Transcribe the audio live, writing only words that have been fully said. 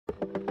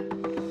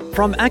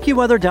From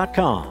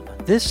AccuWeather.com,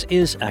 this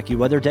is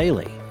AccuWeather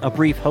Daily, a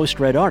brief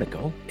host-read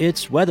article.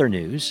 It's weather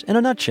news in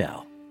a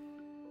nutshell.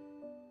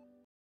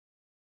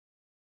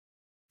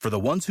 For the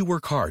ones who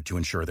work hard to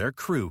ensure their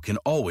crew can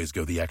always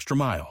go the extra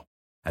mile,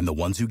 and the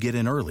ones who get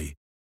in early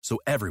so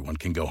everyone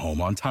can go home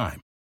on time,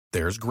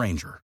 there's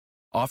Grainger,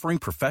 offering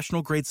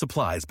professional-grade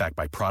supplies backed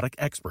by product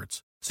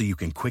experts so you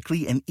can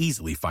quickly and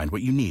easily find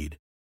what you need.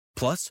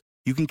 Plus,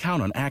 you can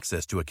count on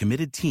access to a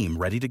committed team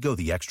ready to go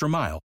the extra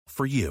mile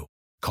for you.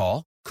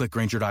 Call, click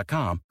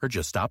Grainger.com, or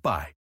just stop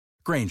by.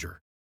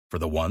 Grainger, for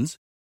the ones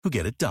who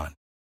get it done.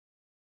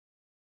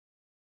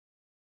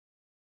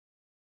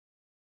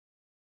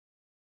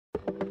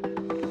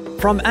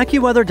 From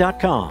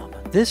AccuWeather.com,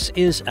 this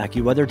is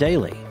AccuWeather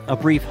Daily, a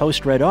brief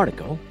host-read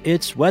article.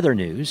 It's weather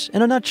news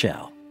in a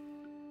nutshell.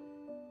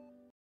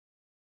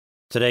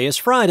 Today is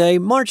Friday,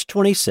 March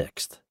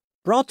 26th.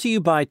 Brought to you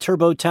by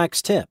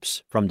TurboTax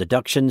Tips. From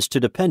deductions to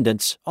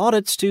dependents,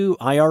 audits to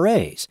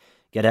IRAs.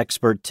 Get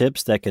expert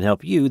tips that can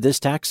help you this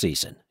tax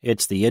season.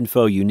 It's the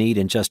info you need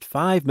in just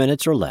 5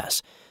 minutes or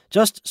less.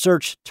 Just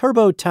search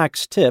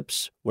TurboTax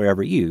Tips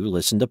wherever you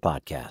listen to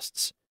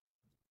podcasts.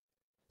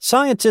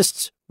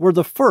 Scientists were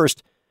the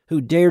first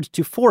who dared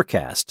to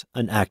forecast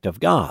an act of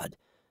God,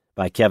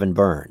 by Kevin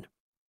Byrne.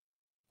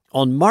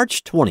 On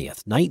March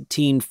 20th,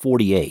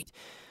 1948,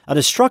 a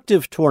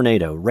destructive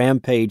tornado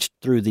rampaged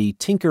through the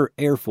Tinker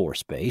Air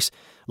Force Base,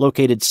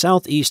 located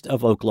southeast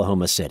of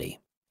Oklahoma City.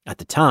 At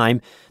the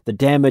time, the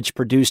damage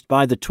produced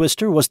by the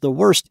twister was the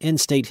worst in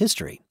state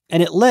history,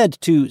 and it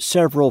led to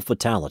several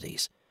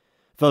fatalities.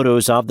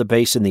 Photos of the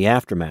base in the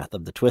aftermath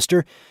of the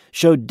twister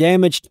showed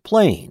damaged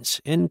planes,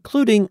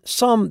 including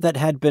some that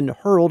had been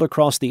hurled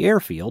across the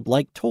airfield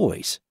like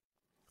toys.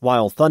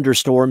 While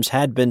thunderstorms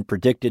had been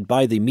predicted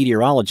by the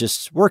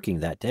meteorologists working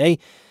that day,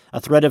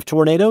 a threat of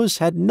tornadoes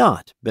had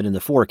not been in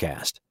the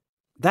forecast.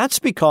 That's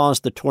because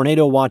the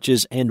tornado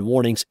watches and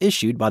warnings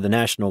issued by the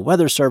National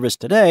Weather Service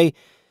today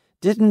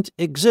didn't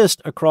exist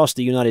across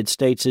the United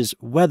States'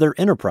 weather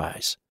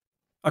enterprise.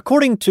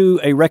 According to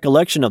a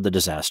recollection of the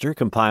disaster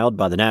compiled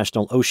by the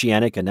National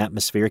Oceanic and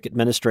Atmospheric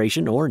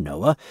Administration, or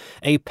NOAA,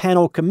 a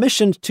panel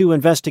commissioned to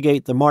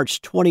investigate the March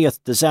 20th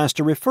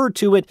disaster referred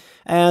to it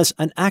as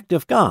an act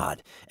of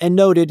God and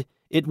noted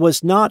it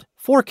was not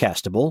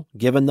forecastable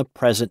given the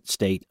present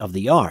state of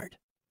the art.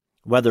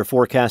 Weather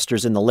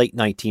forecasters in the late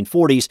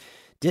 1940s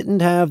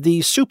didn't have the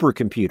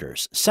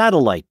supercomputers,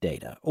 satellite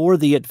data, or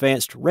the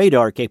advanced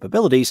radar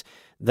capabilities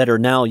that are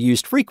now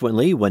used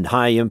frequently when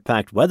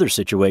high-impact weather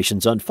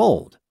situations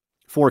unfold.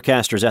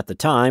 Forecasters at the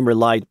time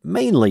relied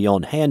mainly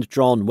on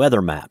hand-drawn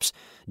weather maps,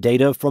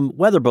 data from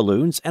weather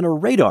balloons, and a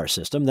radar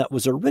system that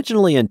was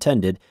originally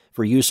intended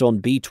for use on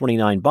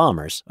B-29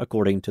 bombers,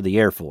 according to the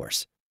Air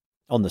Force.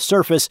 On the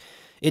surface,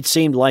 it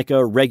seemed like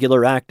a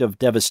regular act of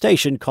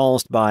devastation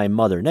caused by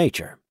Mother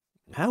Nature.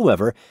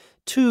 However,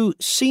 2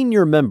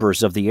 senior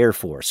members of the Air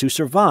Force who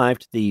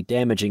survived the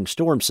damaging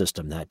storm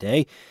system that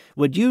day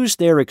would use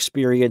their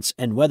experience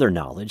and weather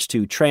knowledge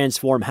to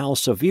transform how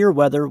severe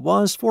weather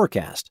was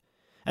forecast.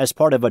 As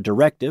part of a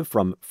directive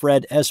from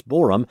Fred S.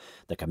 Borum,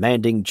 the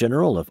commanding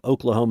general of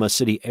Oklahoma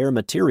City Air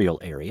Material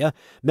Area,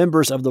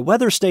 members of the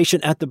weather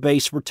station at the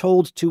base were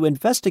told to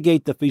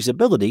investigate the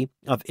feasibility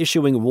of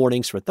issuing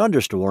warnings for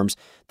thunderstorms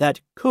that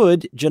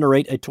could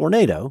generate a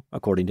tornado,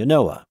 according to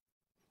NOAA.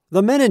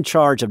 The men in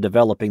charge of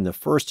developing the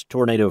first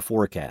tornado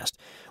forecast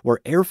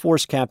were Air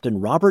Force Captain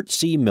Robert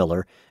C.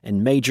 Miller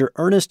and Major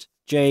Ernest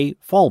J.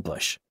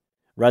 Fallbush.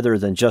 Rather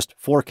than just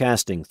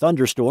forecasting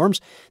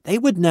thunderstorms, they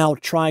would now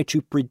try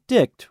to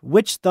predict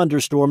which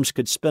thunderstorms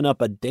could spin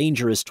up a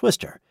dangerous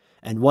twister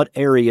and what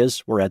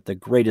areas were at the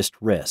greatest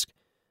risk.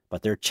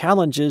 But their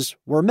challenges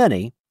were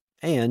many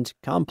and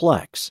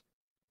complex.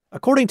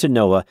 According to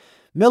NOAA,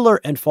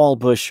 Miller and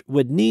Fallbush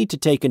would need to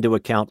take into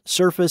account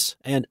surface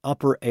and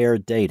upper air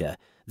data,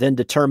 then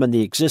determine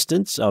the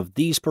existence of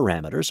these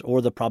parameters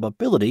or the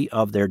probability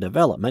of their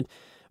development,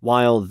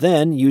 while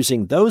then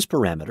using those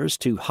parameters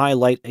to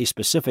highlight a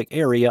specific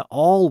area,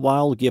 all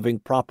while giving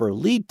proper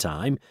lead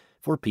time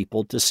for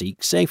people to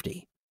seek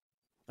safety.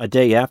 A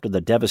day after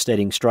the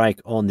devastating strike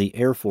on the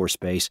Air Force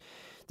Base,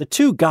 the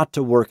two got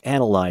to work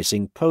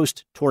analyzing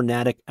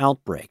post-tornadic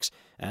outbreaks,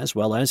 as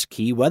well as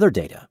key weather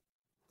data.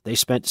 They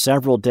spent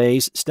several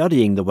days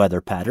studying the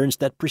weather patterns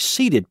that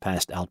preceded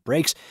past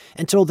outbreaks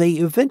until they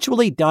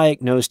eventually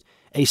diagnosed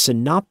a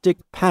synoptic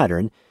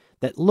pattern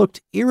that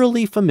looked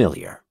eerily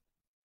familiar.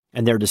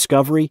 And their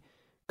discovery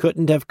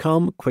couldn't have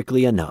come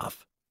quickly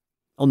enough.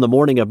 On the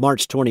morning of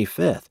March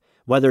 25th,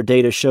 weather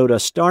data showed a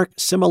stark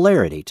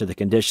similarity to the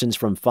conditions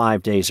from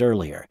 5 days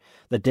earlier,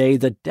 the day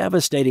the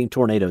devastating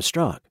tornado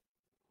struck.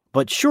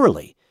 But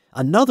surely,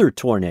 another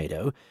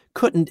tornado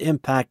couldn't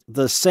impact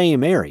the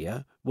same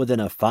area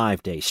within a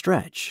 5-day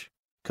stretch,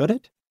 could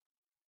it?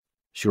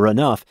 Sure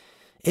enough,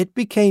 it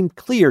became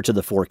clear to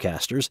the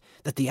forecasters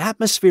that the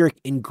atmospheric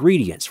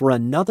ingredients for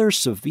another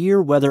severe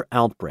weather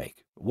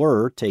outbreak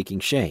were taking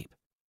shape.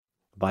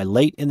 By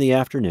late in the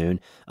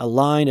afternoon, a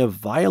line of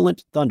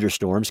violent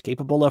thunderstorms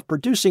capable of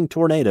producing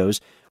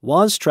tornadoes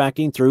was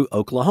tracking through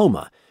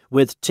Oklahoma,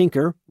 with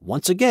Tinker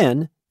once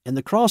again in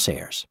the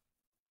crosshairs.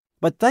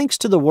 But thanks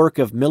to the work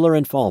of Miller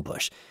and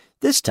Fallbush,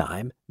 this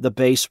time the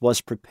base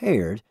was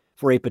prepared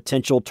for a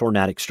potential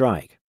tornadic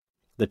strike.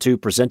 The two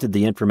presented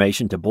the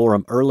information to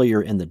Boerum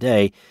earlier in the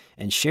day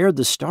and shared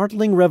the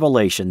startling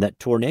revelation that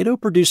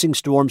tornado-producing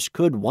storms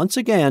could once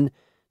again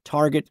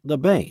target the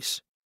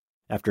base.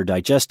 After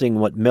digesting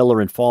what Miller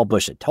and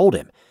Fallbush had told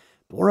him,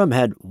 Boerum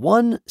had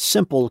one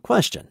simple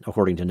question,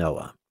 according to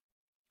NOAA.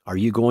 Are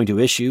you going to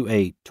issue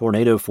a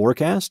tornado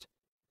forecast?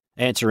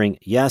 Answering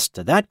yes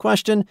to that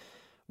question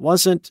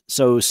wasn't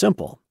so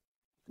simple.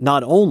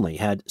 Not only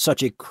had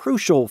such a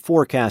crucial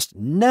forecast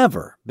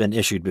never been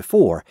issued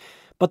before,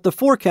 but the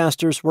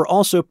forecasters were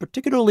also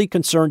particularly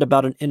concerned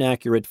about an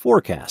inaccurate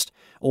forecast,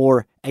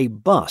 or a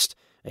bust,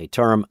 a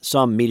term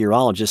some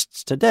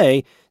meteorologists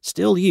today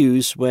still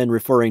use when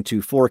referring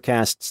to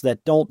forecasts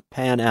that don't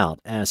pan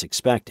out as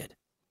expected.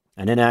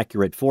 An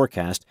inaccurate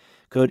forecast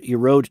could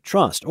erode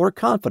trust or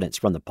confidence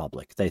from the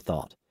public, they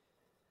thought.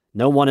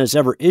 No one has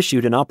ever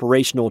issued an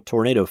operational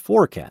tornado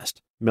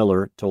forecast,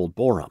 Miller told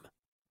Boerum.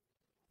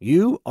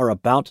 You are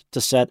about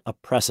to set a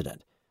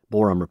precedent,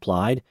 Boerum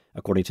replied,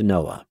 according to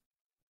NOAA.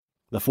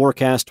 The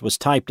forecast was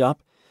typed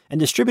up and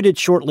distributed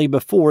shortly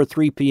before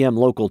 3 p.m.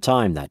 local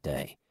time that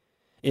day.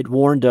 It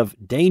warned of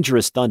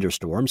dangerous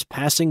thunderstorms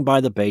passing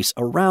by the base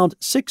around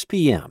 6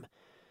 p.m.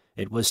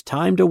 It was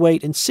time to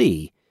wait and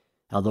see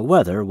how the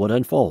weather would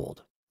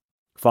unfold.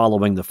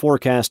 Following the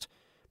forecast,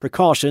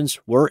 precautions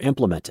were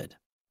implemented.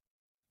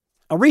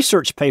 A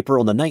research paper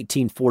on the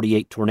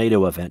 1948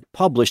 tornado event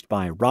published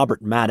by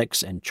Robert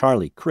Maddox and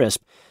Charlie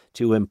Crisp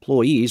to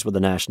employees with the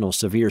National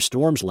Severe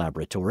Storms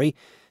Laboratory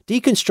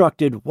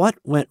deconstructed what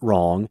went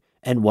wrong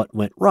and what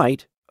went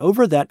right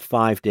over that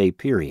 5-day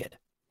period.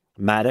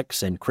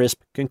 Maddox and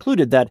Crisp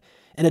concluded that,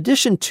 in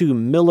addition to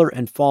Miller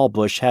and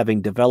Fallbush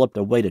having developed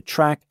a way to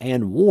track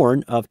and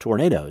warn of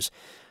tornadoes,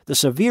 the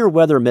severe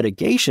weather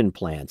mitigation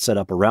plan set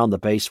up around the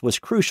base was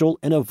crucial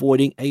in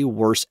avoiding a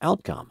worse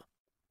outcome.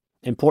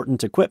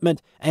 Important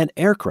equipment and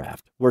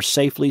aircraft were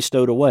safely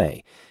stowed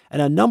away,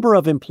 and a number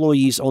of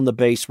employees on the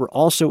base were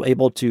also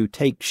able to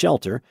take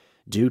shelter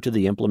due to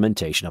the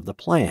implementation of the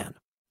plan.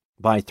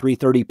 By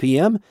 3:30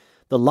 p.m.,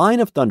 the line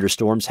of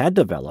thunderstorms had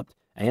developed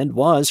and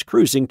was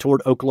cruising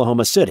toward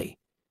Oklahoma City.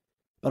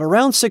 But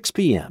around 6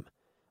 p.m.,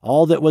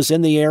 all that was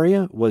in the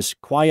area was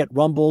quiet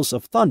rumbles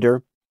of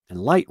thunder and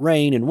light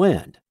rain and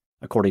wind,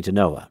 according to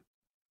NOAA.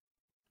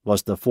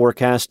 Was the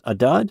forecast a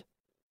dud?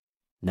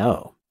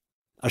 No.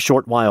 A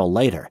short while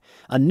later,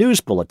 a news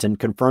bulletin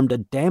confirmed a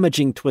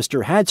damaging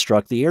twister had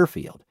struck the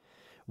airfield.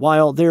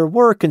 While there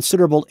were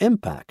considerable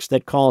impacts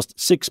that caused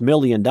 $6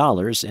 million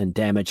in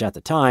damage at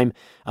the time,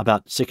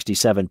 about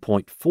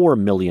 $67.4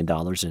 million in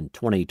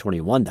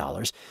 2021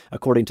 dollars,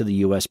 according to the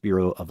U.S.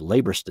 Bureau of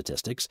Labor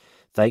Statistics,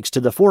 thanks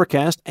to the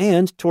forecast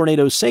and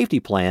tornado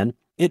safety plan,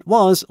 it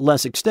was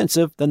less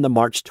extensive than the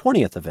March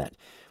 20th event,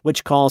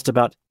 which caused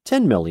about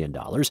 $10 million,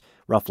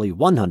 roughly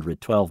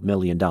 $112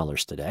 million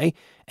today,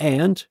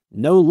 and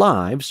no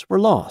lives were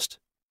lost.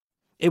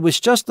 It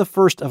was just the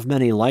first of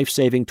many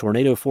life-saving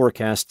tornado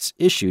forecasts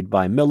issued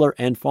by Miller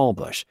and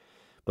Fallbush,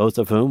 both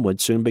of whom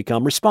would soon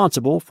become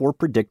responsible for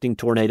predicting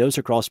tornadoes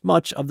across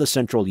much of the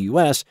central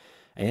U.S.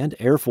 and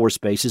Air Force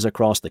bases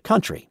across the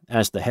country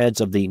as the heads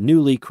of the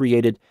newly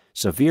created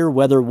Severe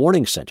Weather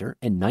Warning Center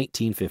in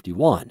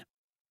 1951.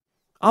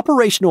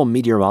 Operational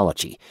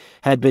meteorology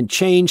had been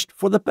changed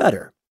for the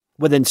better.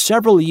 Within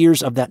several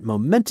years of that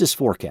momentous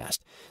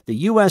forecast, the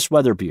U.S.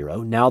 Weather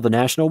Bureau, now the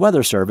National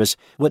Weather Service,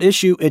 would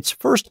issue its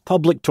first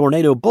public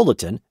tornado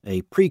bulletin,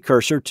 a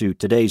precursor to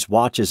today's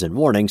watches and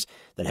warnings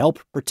that help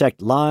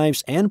protect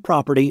lives and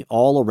property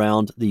all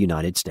around the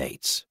United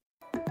States.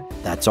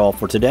 That's all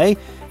for today.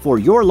 For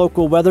your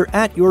local weather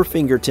at your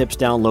fingertips,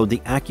 download the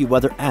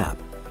AccuWeather app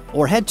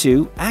or head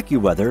to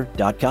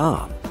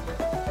AccuWeather.com.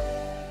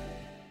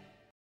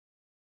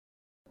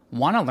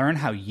 Want to learn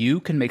how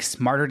you can make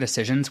smarter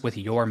decisions with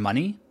your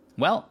money?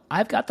 Well,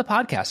 I've got the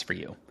podcast for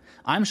you.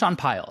 I'm Sean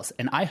Piles,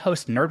 and I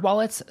host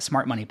NerdWallet's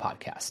Smart Money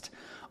Podcast.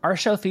 Our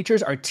show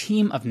features our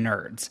team of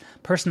nerds,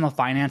 personal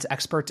finance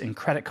experts in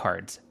credit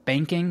cards,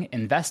 banking,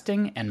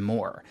 investing, and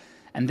more.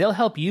 And they'll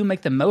help you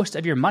make the most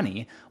of your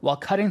money while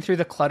cutting through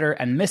the clutter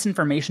and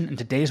misinformation in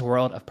today's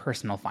world of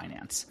personal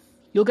finance.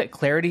 You'll get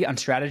clarity on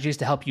strategies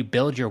to help you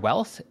build your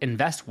wealth,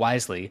 invest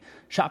wisely,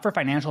 shop for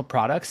financial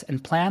products,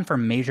 and plan for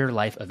major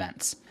life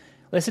events.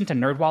 Listen to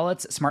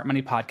NerdWallet's Smart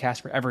Money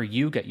Podcast wherever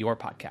you get your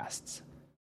podcasts.